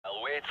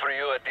wait for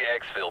you at the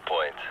exfil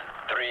point.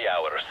 3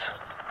 hours.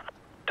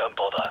 Don't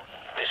bother.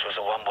 This was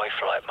a one-way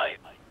flight, mate.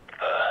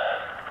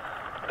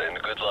 Then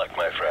good luck,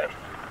 my friend.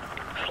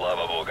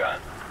 Slava Boga.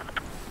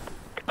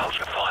 Hold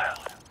your fire.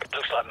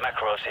 Looks like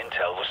Makarov's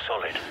intel was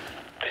solid.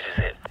 This is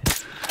it.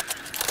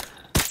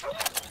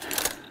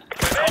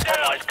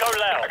 Compromise, go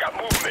loud. I got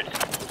movement.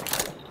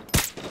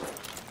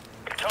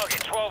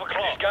 Target 12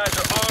 o'clock. These guys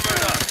are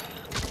armored up.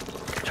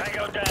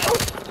 Tango down.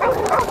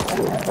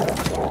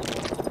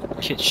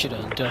 Get shit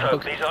on, So,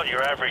 dog. these aren't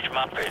your average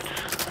Muppets.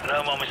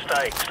 No more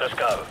mistakes. Let's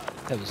go.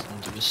 That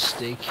wasn't a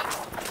mistake.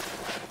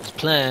 It was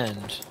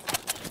planned.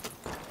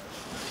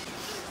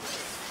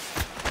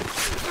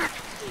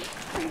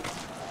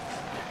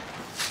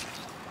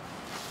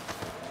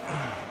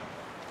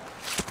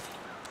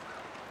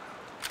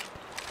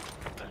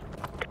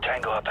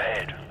 Tango up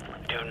ahead.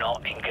 Do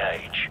not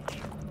engage.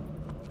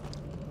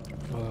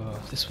 Oh,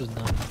 if this was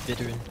not a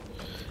veteran,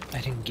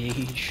 I'd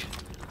engage.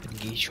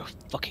 Engage your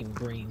fucking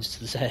brains to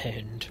the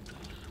sand.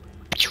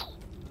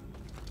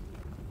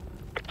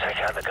 Take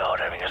out the guard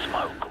having a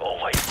smoke, or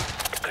wait.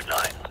 Good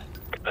night.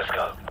 Let's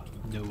go.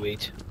 No,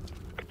 wait.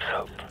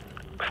 So,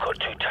 we've got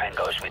 2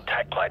 tangos with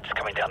tack lights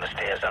coming down the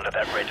stairs under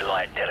that red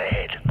light dead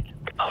ahead.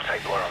 I'll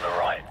take the one on the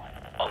right.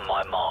 On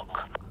my mark.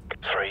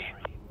 3,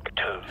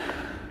 2,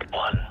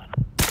 1.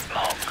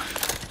 Mark.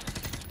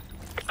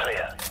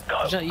 Clear. Go.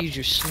 Why not use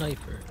your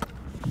sniper?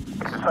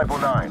 Disciple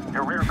 9,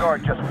 your rear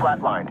guard just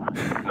flatlined.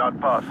 Not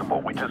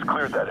possible, we just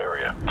cleared that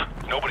area.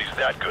 Nobody's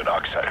that good,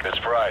 Oxide. That's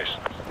fries.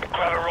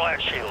 Grab a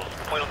riot shield.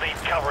 We'll need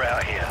cover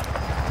out here.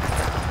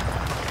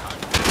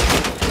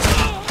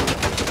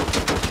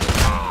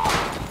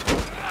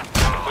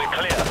 We're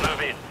clear.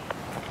 Move in.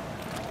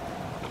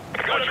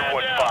 Roger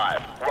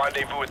 1-5.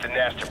 Rendezvous at the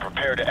nest and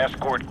prepare to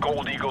escort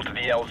Gold Eagle to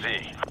the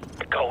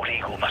LZ. Gold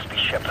Eagle must be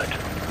Shepard.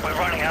 We're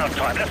running out of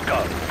time. Let's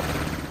go.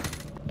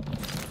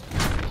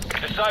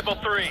 Disciple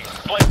 3,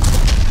 split.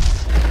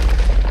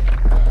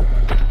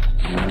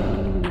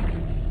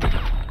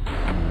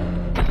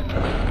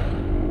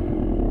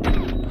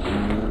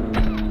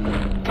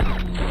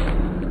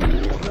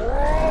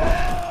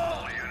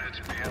 All units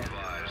be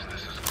advised,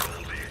 this is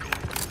Gold Eagle.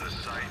 The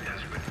site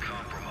has been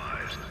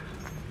compromised.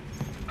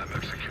 I'm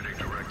executing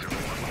Directive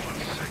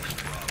 116,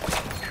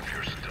 Bravo. If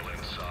you're still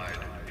inside,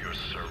 your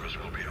service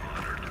will be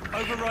honored.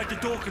 Override the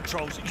door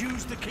controls.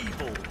 Use the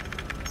keyboard.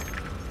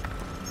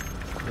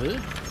 Huh?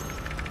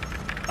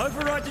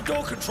 Override the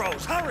door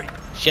controls. Hurry!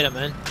 Shut up,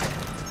 man.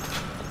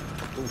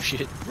 Oh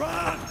shit.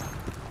 Run!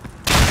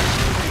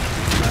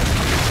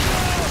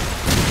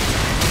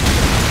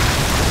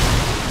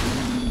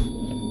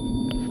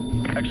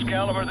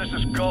 Excalibur, this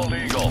is Gold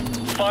Eagle.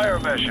 Fire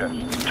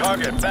mission.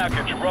 Target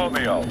package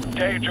Romeo.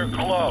 Danger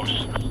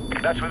close.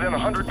 That's within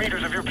 100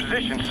 meters of your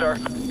position, sir.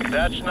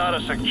 That's not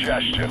a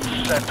suggestion.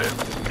 Send it.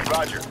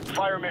 Roger.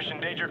 Fire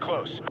mission, danger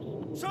close.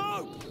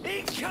 So,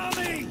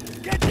 incoming!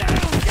 Get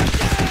down! Get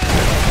down!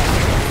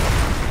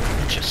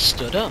 Just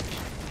stood up.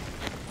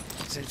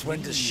 Since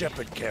when does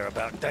Shepard care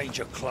about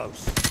danger close?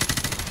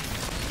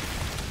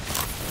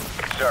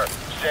 Sir,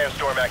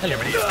 sandstorm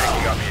activity is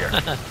picking up here.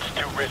 It's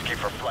too risky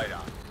for flight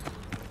out.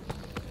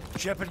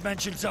 Shepard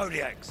mentioned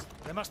Zodiacs.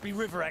 There must be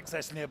river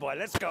access nearby.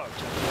 Let's go.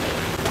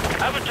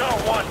 Avatar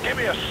 1, give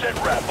me a sit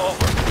rep,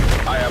 over.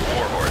 I have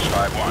Warhorse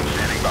 5-1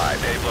 standing by.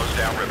 Dave blows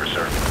down river,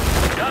 sir.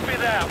 Copy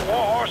that.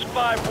 Warhorse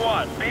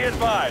 5-1. Be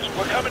advised,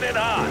 we're coming in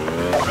hot.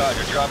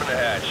 Roger, dropping the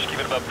hatch. Keep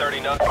it above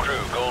 30 knots. Crew,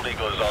 Gold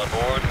Eagle is on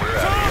board. We're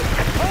out of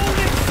here. Hold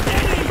it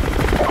steady!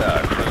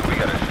 Crew, we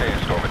got a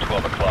sandstorm at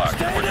 12 o'clock.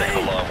 Steady! We're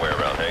taking a long way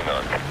around. Hang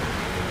on.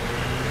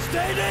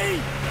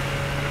 Steady!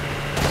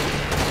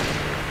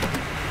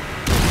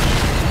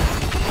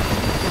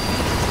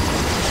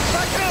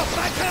 Back up!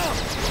 Back up!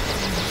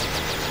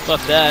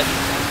 Fuck that.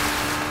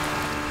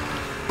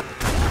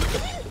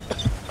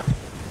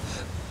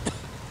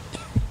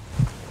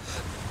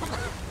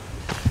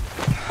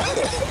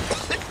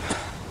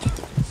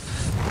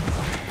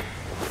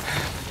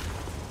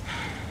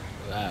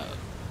 Wow.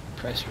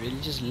 Price really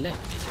just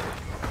left me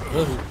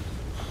there. Whoa.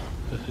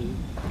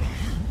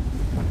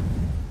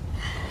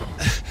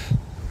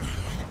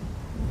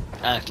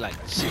 Like,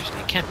 seriously,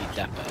 it can't be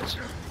that bad.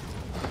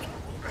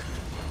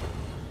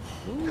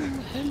 Ooh,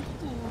 hello.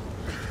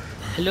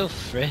 Hello,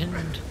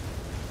 friend.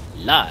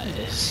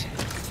 Lies.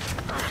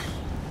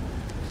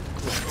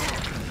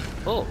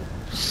 Oh,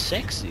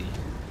 sexy.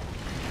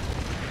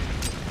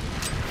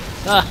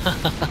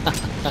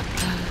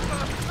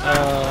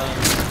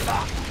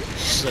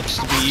 Sucks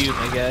to be you,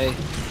 my guy.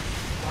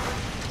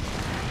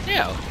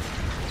 Yeah.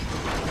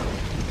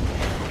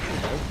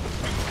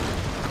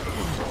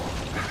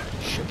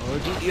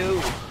 Shepard,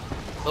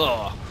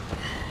 oh,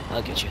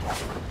 I'll get you.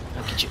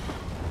 I'll get you.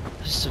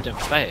 That's so damn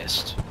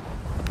fast.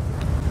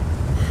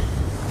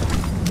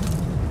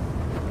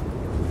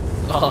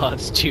 Oh,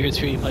 it's tier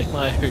 3 Mike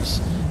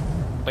Myers.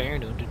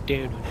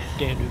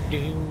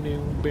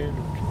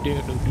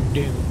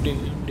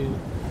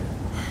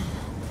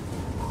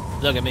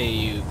 Look at me,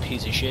 you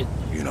piece of shit.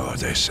 You know what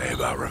they say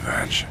about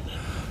revenge?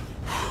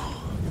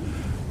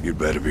 You'd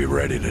better be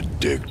ready to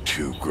dig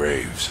 2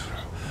 graves.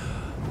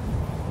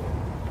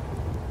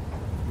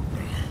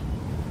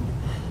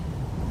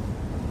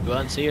 Go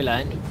on, say your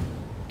line.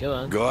 Go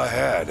on. Go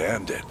ahead,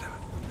 end it.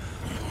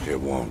 It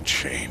won't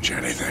change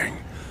anything.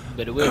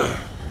 But it will.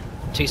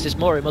 Taste this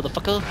more,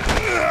 motherfucker.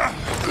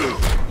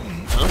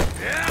 Huh?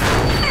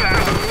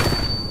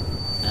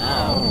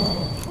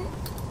 Ow.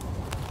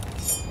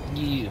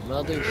 You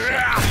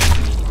motherfucker.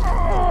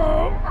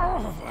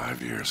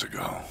 5 years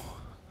ago,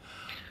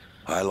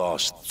 I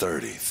lost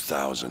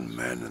 30,000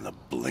 men in the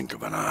blink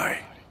of an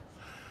eye.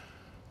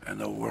 And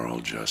the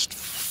world just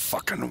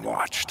fucking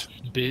watched.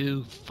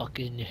 Boo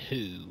fucking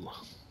who?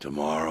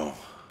 Tomorrow,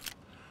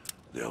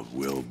 there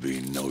will be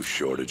no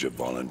shortage of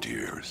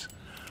volunteers.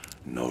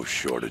 No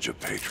shortage of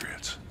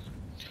patriots.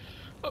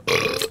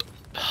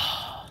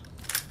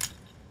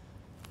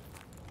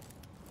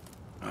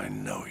 I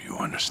know you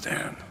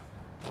understand.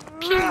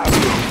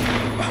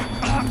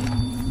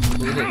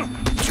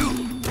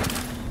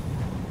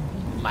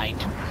 Mine.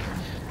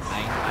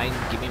 Mine,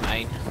 give me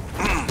mine.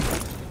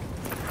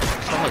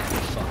 Oh,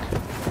 fuck.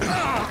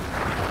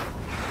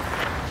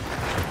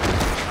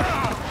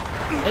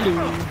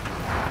 Hello.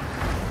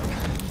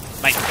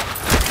 Mine.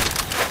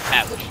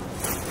 Ouch.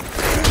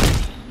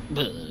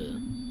 Buh.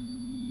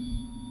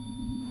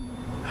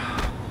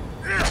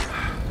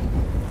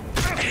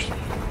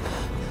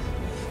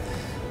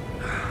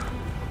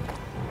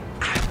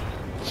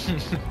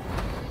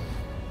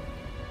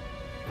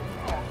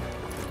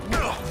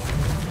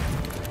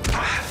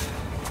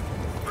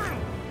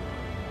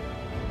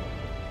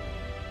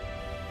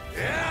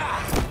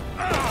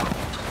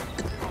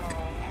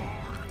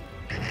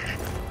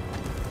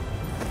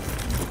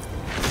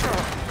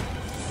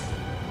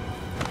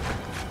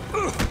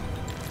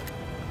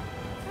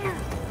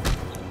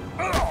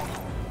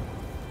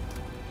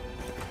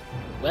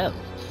 Well,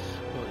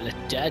 won't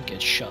let Dad get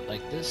shot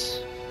like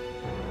this.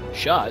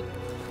 Shot?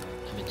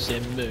 I mean, say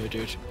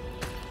murdered.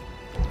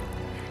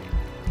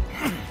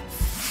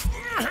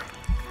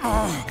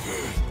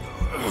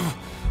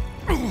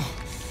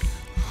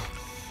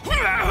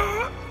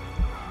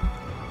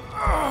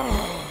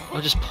 Oh,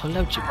 just pull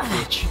out, you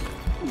bitch.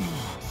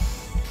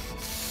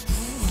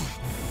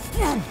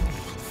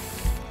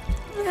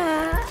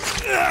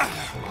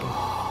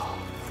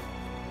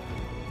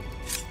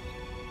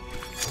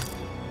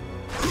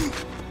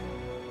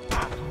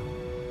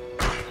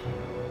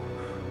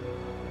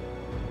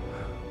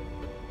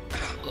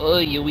 Oh,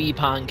 you wee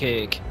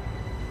pancake.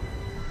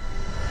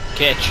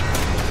 Catch.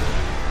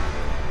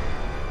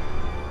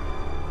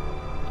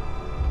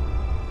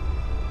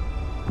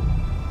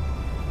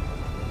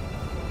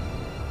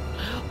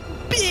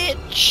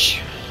 Bitch!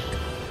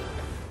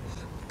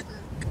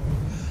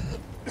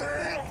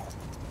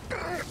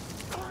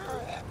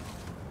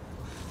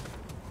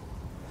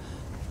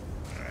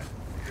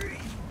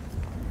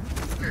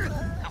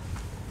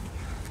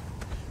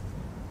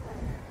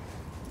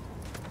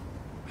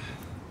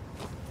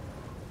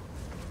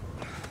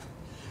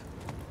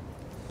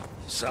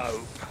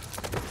 Soap.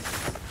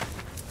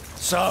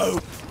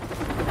 Soap!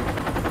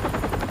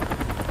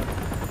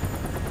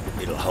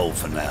 It'll hold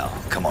for now.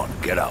 Come on,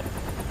 get up.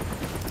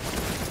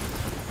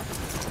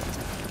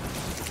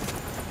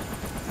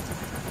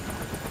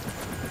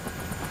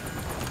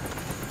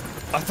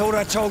 I thought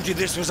I told you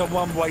this was a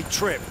one-way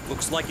trip.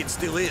 Looks like it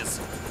still is.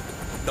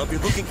 They'll be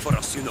looking for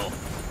us, you know.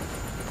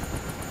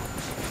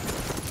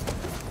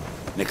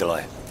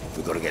 Nikolai,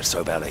 we've got to get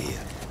Soap out of here.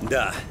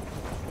 Da.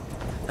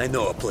 I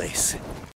know a place.